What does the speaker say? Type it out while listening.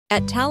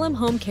At Talem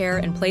Home Care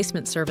and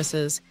Placement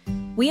Services,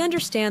 we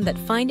understand that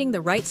finding the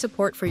right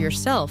support for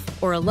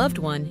yourself or a loved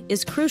one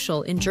is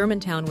crucial in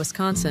Germantown,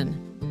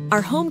 Wisconsin.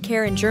 Our home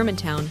care in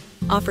Germantown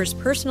offers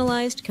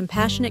personalized,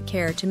 compassionate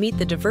care to meet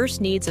the diverse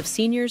needs of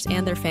seniors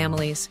and their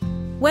families.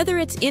 Whether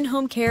it's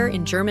in-home care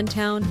in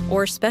Germantown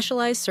or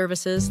specialized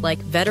services like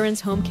Veterans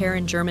Home Care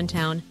in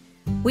Germantown,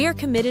 we are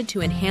committed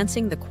to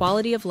enhancing the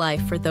quality of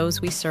life for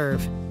those we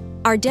serve.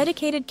 Our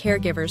dedicated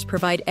caregivers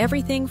provide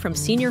everything from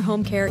senior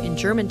home care in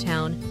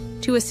Germantown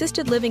to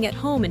assisted living at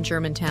home in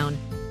Germantown,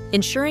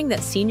 ensuring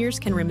that seniors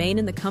can remain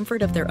in the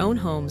comfort of their own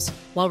homes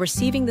while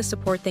receiving the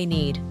support they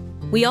need.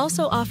 We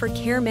also offer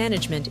care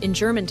management in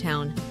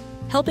Germantown,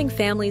 helping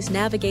families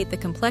navigate the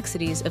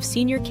complexities of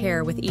senior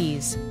care with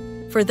ease.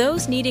 For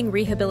those needing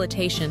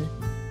rehabilitation,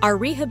 our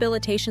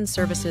rehabilitation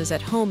services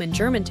at home in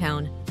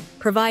Germantown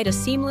provide a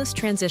seamless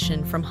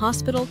transition from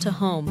hospital to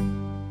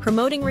home,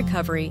 promoting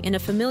recovery in a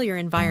familiar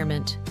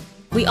environment.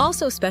 We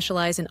also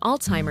specialize in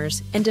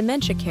Alzheimer's and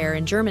dementia care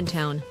in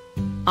Germantown,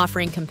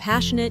 offering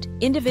compassionate,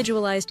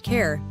 individualized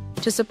care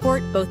to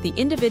support both the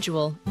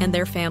individual and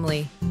their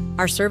family.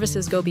 Our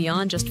services go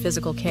beyond just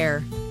physical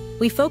care.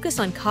 We focus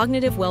on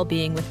cognitive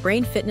well-being with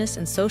brain fitness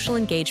and social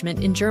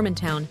engagement in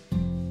Germantown,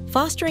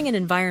 fostering an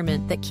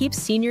environment that keeps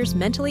seniors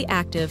mentally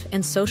active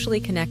and socially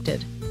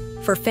connected.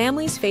 For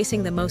families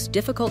facing the most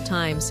difficult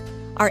times,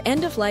 our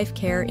end-of-life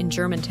care in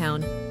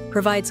Germantown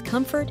provides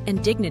comfort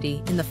and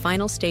dignity in the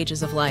final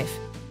stages of life.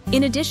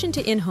 In addition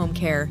to in-home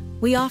care,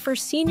 we offer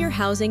senior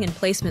housing and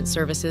placement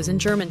services in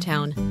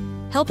Germantown,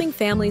 helping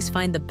families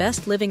find the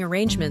best living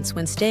arrangements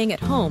when staying at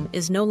home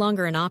is no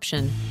longer an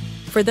option.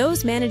 For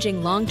those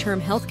managing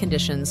long-term health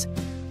conditions,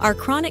 our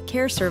chronic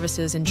care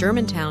services in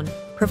Germantown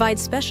provide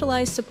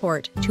specialized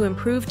support to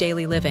improve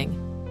daily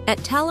living. At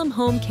Talem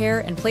Home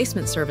Care and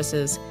Placement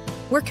Services,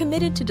 we're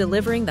committed to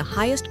delivering the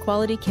highest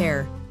quality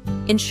care,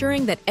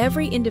 ensuring that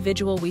every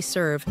individual we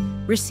serve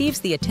receives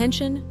the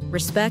attention,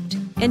 respect,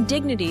 and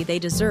dignity they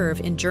deserve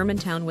in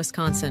Germantown,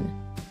 Wisconsin.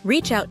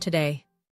 Reach out today.